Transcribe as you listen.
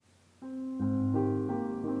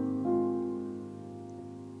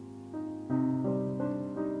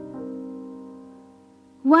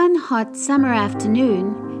One hot summer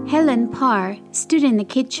afternoon, Helen Parr stood in the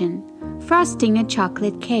kitchen, frosting a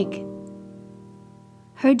chocolate cake.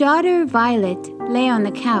 Her daughter Violet lay on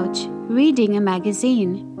the couch, reading a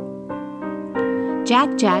magazine.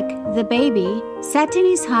 Jack Jack, the baby, sat in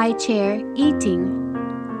his high chair, eating.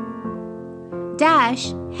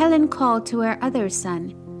 Dash, Helen called to her other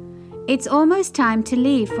son. It's almost time to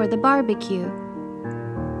leave for the barbecue.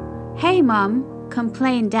 Hey, Mom,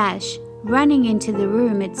 complained Dash, running into the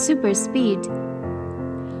room at super speed.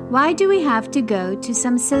 Why do we have to go to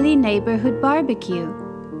some silly neighborhood barbecue?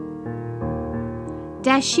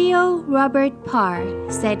 Dashio Robert Parr,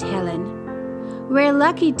 said Helen. We're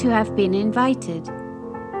lucky to have been invited.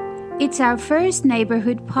 It's our first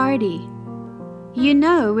neighborhood party. You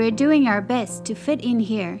know we're doing our best to fit in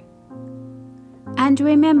here. And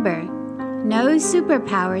remember, no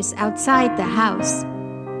superpowers outside the house.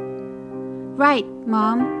 Right,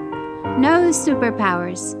 Mom. No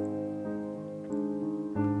superpowers.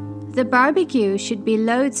 The barbecue should be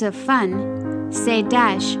loads of fun, said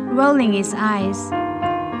Dash, rolling his eyes.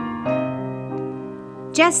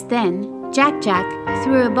 Just then, Jack Jack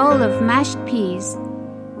threw a bowl of mashed peas.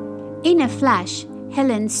 In a flash,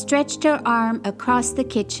 Helen stretched her arm across the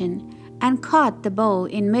kitchen and caught the bowl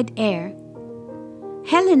in mid-air.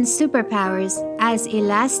 Helen's superpowers as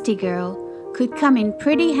Elastigirl could come in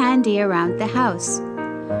pretty handy around the house.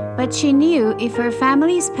 But she knew if her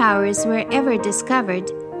family's powers were ever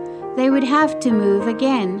discovered, they would have to move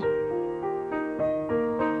again.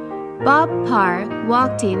 Bob Parr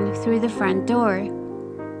walked in through the front door.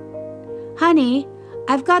 Honey,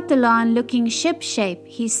 I've got the lawn looking ship-shape,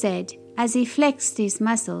 he said as he flexed his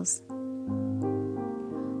muscles.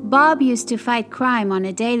 Bob used to fight crime on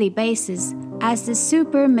a daily basis as the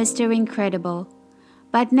Super Mr. Incredible,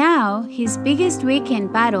 but now his biggest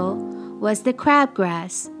weekend battle was the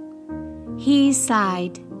crabgrass. He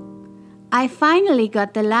sighed. I finally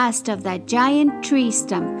got the last of that giant tree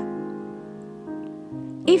stump.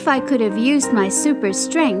 If I could have used my super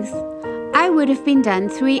strength, I would have been done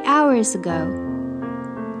 3 hours ago.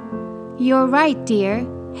 You're right, dear,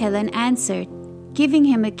 Helen answered, giving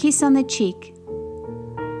him a kiss on the cheek.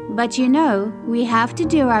 But you know, we have to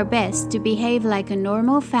do our best to behave like a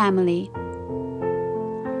normal family.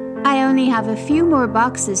 I only have a few more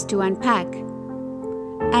boxes to unpack,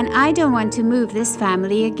 and I don't want to move this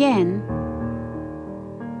family again.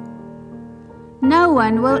 No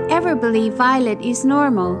one will ever believe Violet is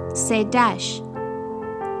normal, said Dash.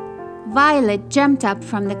 Violet jumped up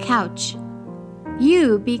from the couch.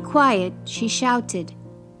 You be quiet, she shouted.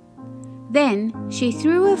 Then she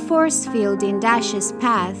threw a force field in Dash's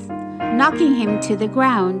path, knocking him to the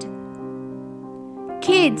ground.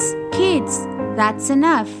 Kids, that's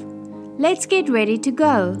enough. Let's get ready to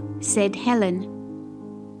go, said Helen.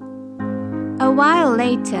 A while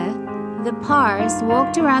later, the Parrs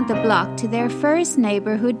walked around the block to their first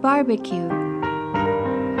neighborhood barbecue.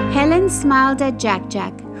 Helen smiled at Jack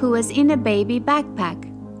Jack, who was in a baby backpack.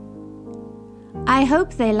 I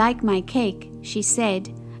hope they like my cake, she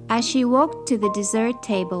said as she walked to the dessert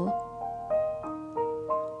table.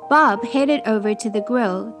 Bob headed over to the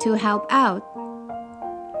grill to help out.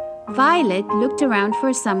 Violet looked around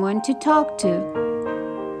for someone to talk to.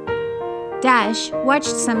 Dash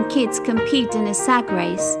watched some kids compete in a sack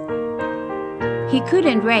race. He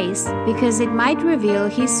couldn't race because it might reveal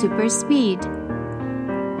his super speed.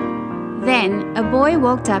 Then a boy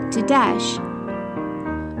walked up to Dash.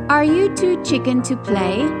 Are you too chicken to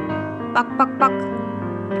play? Buck, buck, buck,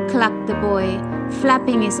 clucked the boy,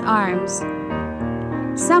 flapping his arms.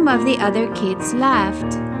 Some of the other kids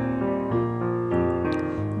laughed.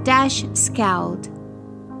 Dash scowled.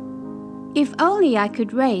 If only I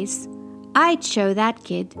could race, I'd show that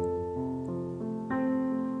kid.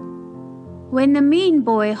 When the mean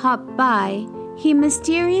boy hopped by, he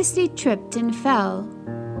mysteriously tripped and fell.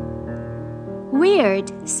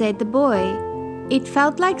 Weird, said the boy. It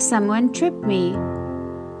felt like someone tripped me.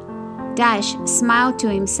 Dash smiled to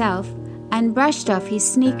himself and brushed off his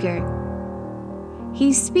sneaker.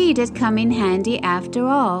 His speed had come in handy after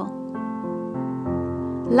all.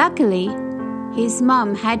 Luckily, his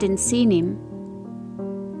mom hadn't seen him.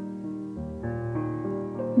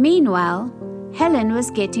 Meanwhile, Helen was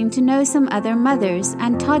getting to know some other mothers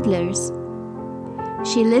and toddlers.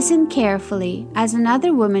 She listened carefully as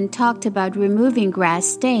another woman talked about removing grass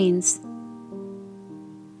stains.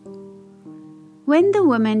 When the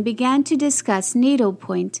woman began to discuss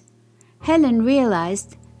needlepoint, Helen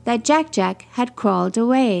realized that Jack Jack had crawled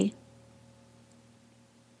away.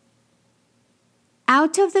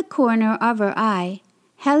 Out of the corner of her eye,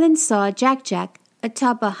 Helen saw Jack Jack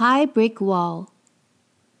atop a high brick wall.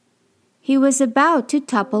 He was about to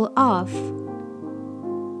topple off.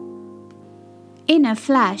 In a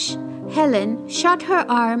flash, Helen shot her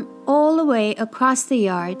arm all the way across the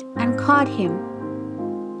yard and caught him.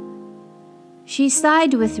 She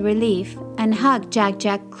sighed with relief and hugged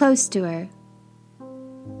Jack-Jack close to her.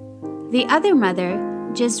 The other mother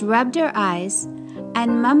just rubbed her eyes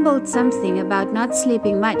and mumbled something about not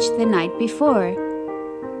sleeping much the night before.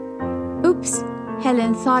 Oops,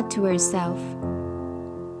 Helen thought to herself.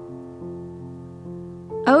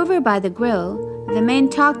 Over by the grill, the men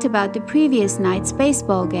talked about the previous night's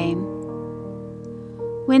baseball game.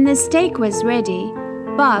 When the steak was ready,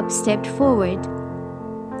 Bob stepped forward.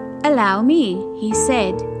 "Allow me," he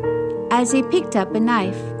said, as he picked up a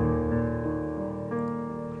knife.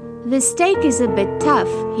 The steak is a bit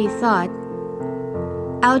tough, he thought.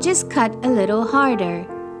 I'll just cut a little harder.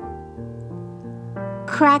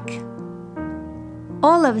 Crack!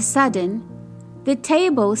 All of a sudden, the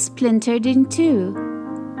table splintered in two.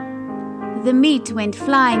 The meat went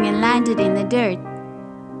flying and landed in the dirt.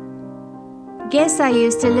 Guess I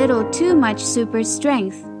used a little too much super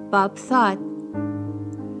strength, Bob thought.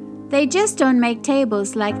 They just don't make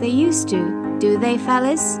tables like they used to, do they,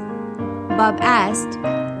 fellas? Bob asked,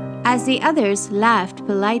 as the others laughed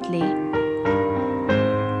politely.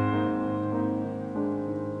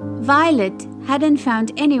 Violet hadn't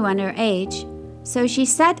found anyone her age, so she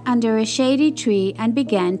sat under a shady tree and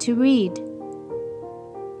began to read.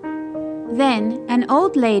 Then an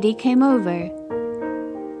old lady came over.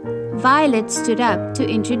 Violet stood up to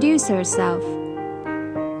introduce herself.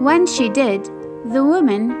 Once she did, the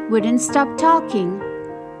woman wouldn't stop talking.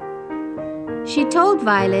 She told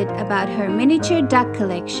Violet about her miniature duck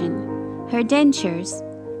collection, her dentures,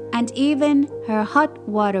 and even her hot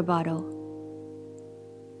water bottle.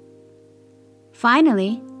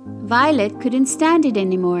 Finally, Violet couldn't stand it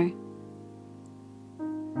anymore.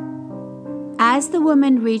 As the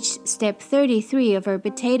woman reached step 33 of her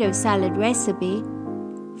potato salad recipe,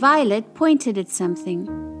 Violet pointed at something.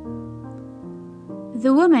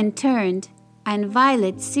 The woman turned, and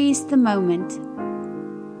Violet seized the moment.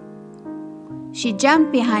 She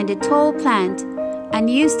jumped behind a tall plant and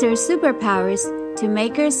used her superpowers to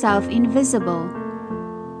make herself invisible.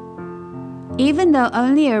 Even though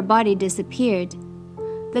only her body disappeared,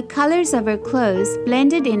 the colors of her clothes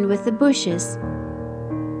blended in with the bushes.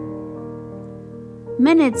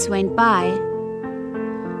 Minutes went by.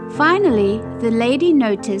 Finally, the lady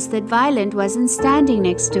noticed that Violet wasn't standing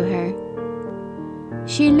next to her.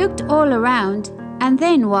 She looked all around and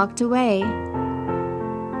then walked away.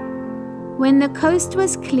 When the coast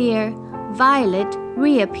was clear, Violet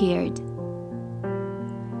reappeared.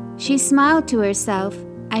 She smiled to herself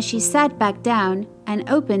as she sat back down and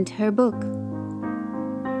opened her book.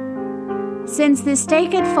 Since the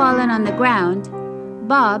steak had fallen on the ground,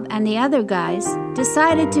 Bob and the other guys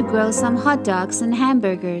decided to grill some hot dogs and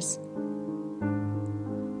hamburgers.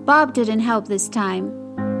 Bob didn't help this time,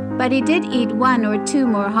 but he did eat 1 or 2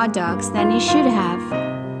 more hot dogs than he should have.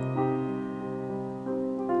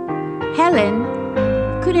 Helen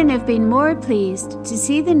couldn't have been more pleased to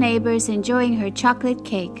see the neighbors enjoying her chocolate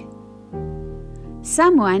cake.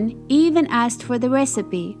 Someone even asked for the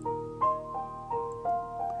recipe.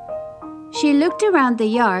 She looked around the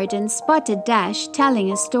yard and spotted Dash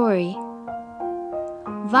telling a story.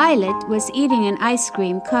 Violet was eating an ice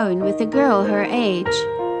cream cone with a girl her age.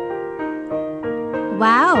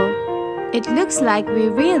 Wow, it looks like we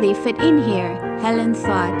really fit in here, Helen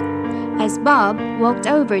thought, as Bob walked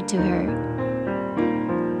over to her.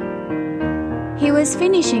 He was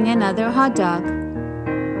finishing another hot dog.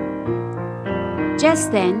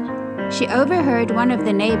 Just then, she overheard one of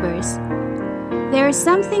the neighbors. "There is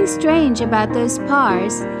something strange about those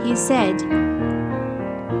Parrs," he said.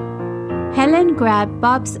 Helen grabbed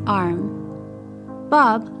Bob's arm.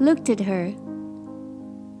 Bob looked at her.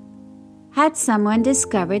 Had someone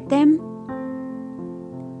discovered them?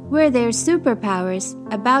 Were their superpowers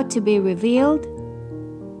about to be revealed?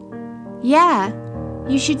 "Yeah,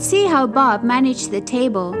 you should see how Bob managed the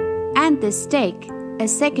table and the steak," a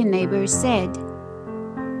second neighbor said.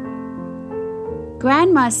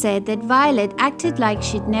 Grandma said that Violet acted like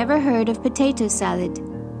she'd never heard of potato salad,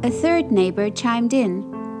 a third neighbor chimed in.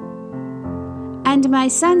 "And my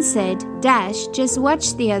son said Dash just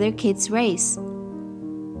watched the other kids race."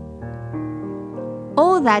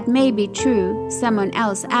 "All that may be true," someone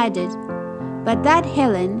else added, "but that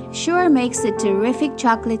Helen sure makes a terrific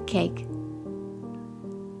chocolate cake."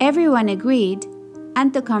 Everyone agreed,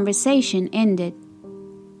 and the conversation ended.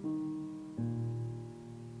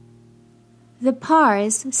 The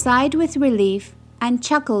Parrs sighed with relief and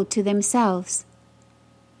chuckled to themselves.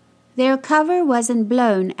 Their cover wasn't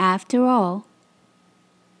blown after all.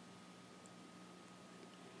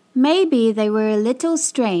 Maybe they were a little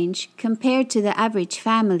strange compared to the average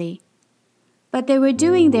family, but they were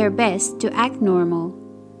doing their best to act normal.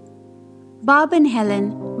 Bob and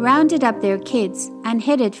Helen rounded up their kids and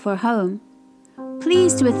headed for home,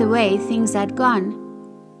 pleased with the way things had gone.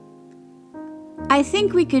 "I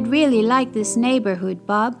think we could really like this neighborhood,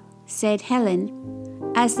 Bob," said Helen,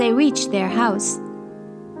 as they reached their house.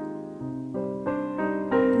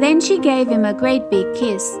 Then she gave him a great big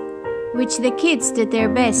kiss, which the kids did their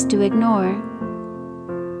best to ignore.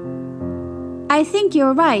 "I think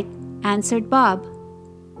you're right," answered Bob.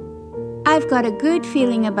 "I've got a good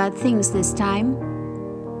feeling about things this time."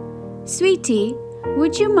 "Sweetie,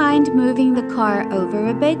 would you mind moving the car over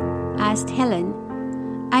a bit?" asked Helen.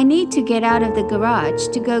 "I need to get out of the garage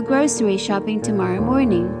to go grocery shopping tomorrow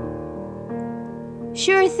morning."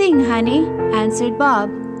 "Sure thing, honey," answered Bob.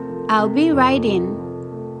 "I'll be right in."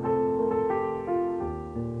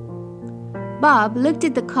 Bob looked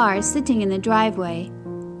at the car sitting in the driveway.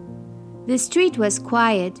 The street was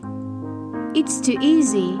quiet. "It's too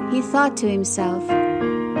easy," he thought to himself.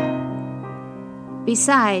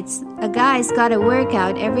 "Besides, a guy's got to work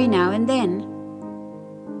out every now and then."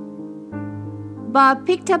 Bob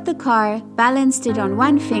picked up the car, balanced it on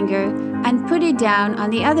one finger, and put it down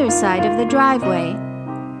on the other side of the driveway.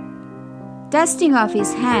 Dusting off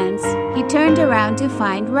his hands, he turned around to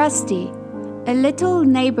find Rusty, a little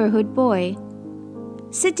neighborhood boy,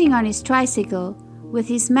 sitting on his tricycle with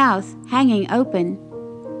his mouth hanging open.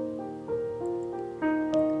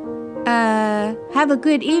 Have a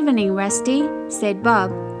good evening, Rusty," said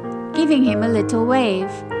Bob, giving him a little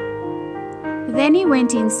wave. Then he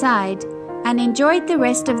went inside and enjoyed the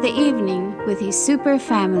rest of the evening with his super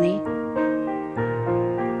family.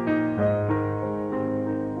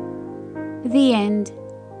 The end.